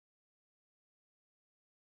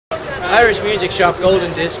Irish music shop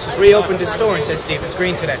Golden Discs has reopened its store in St Stephen's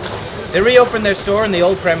Green today. They reopened their store in the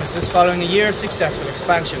old premises following a year of successful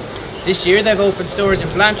expansion. This year they've opened stores in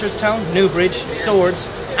Blanchardstown, Newbridge, Swords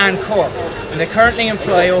and Cork, and they currently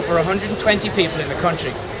employ over 120 people in the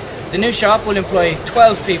country. The new shop will employ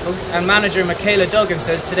 12 people, and manager Michaela Duggan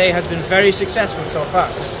says today has been very successful so far.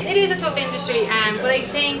 It is a tough industry, but I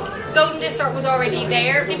think Golden Disc was already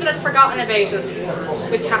there. People had forgotten about us,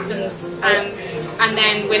 which happens. And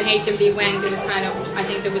then when HMV went, it was kind of, I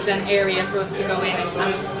think there was an area for us to go in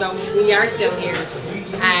and go, we are still here.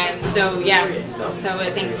 So I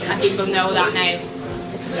think people know that now.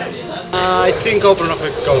 I think opening up a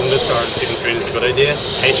Golden Disc store in Stephen's Green is a good idea.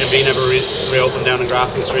 HMV never reopened down in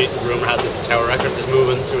Grafton Street. Rumour has it Tower Records is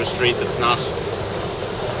moving to a street that's not,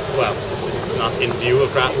 well, it's not in view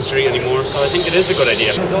of Grafton Street anymore, so I think it is a good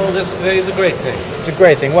idea. Golden Disc today is a great thing. It's a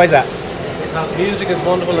great thing. Why is that? Music is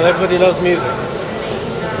wonderful and everybody loves music.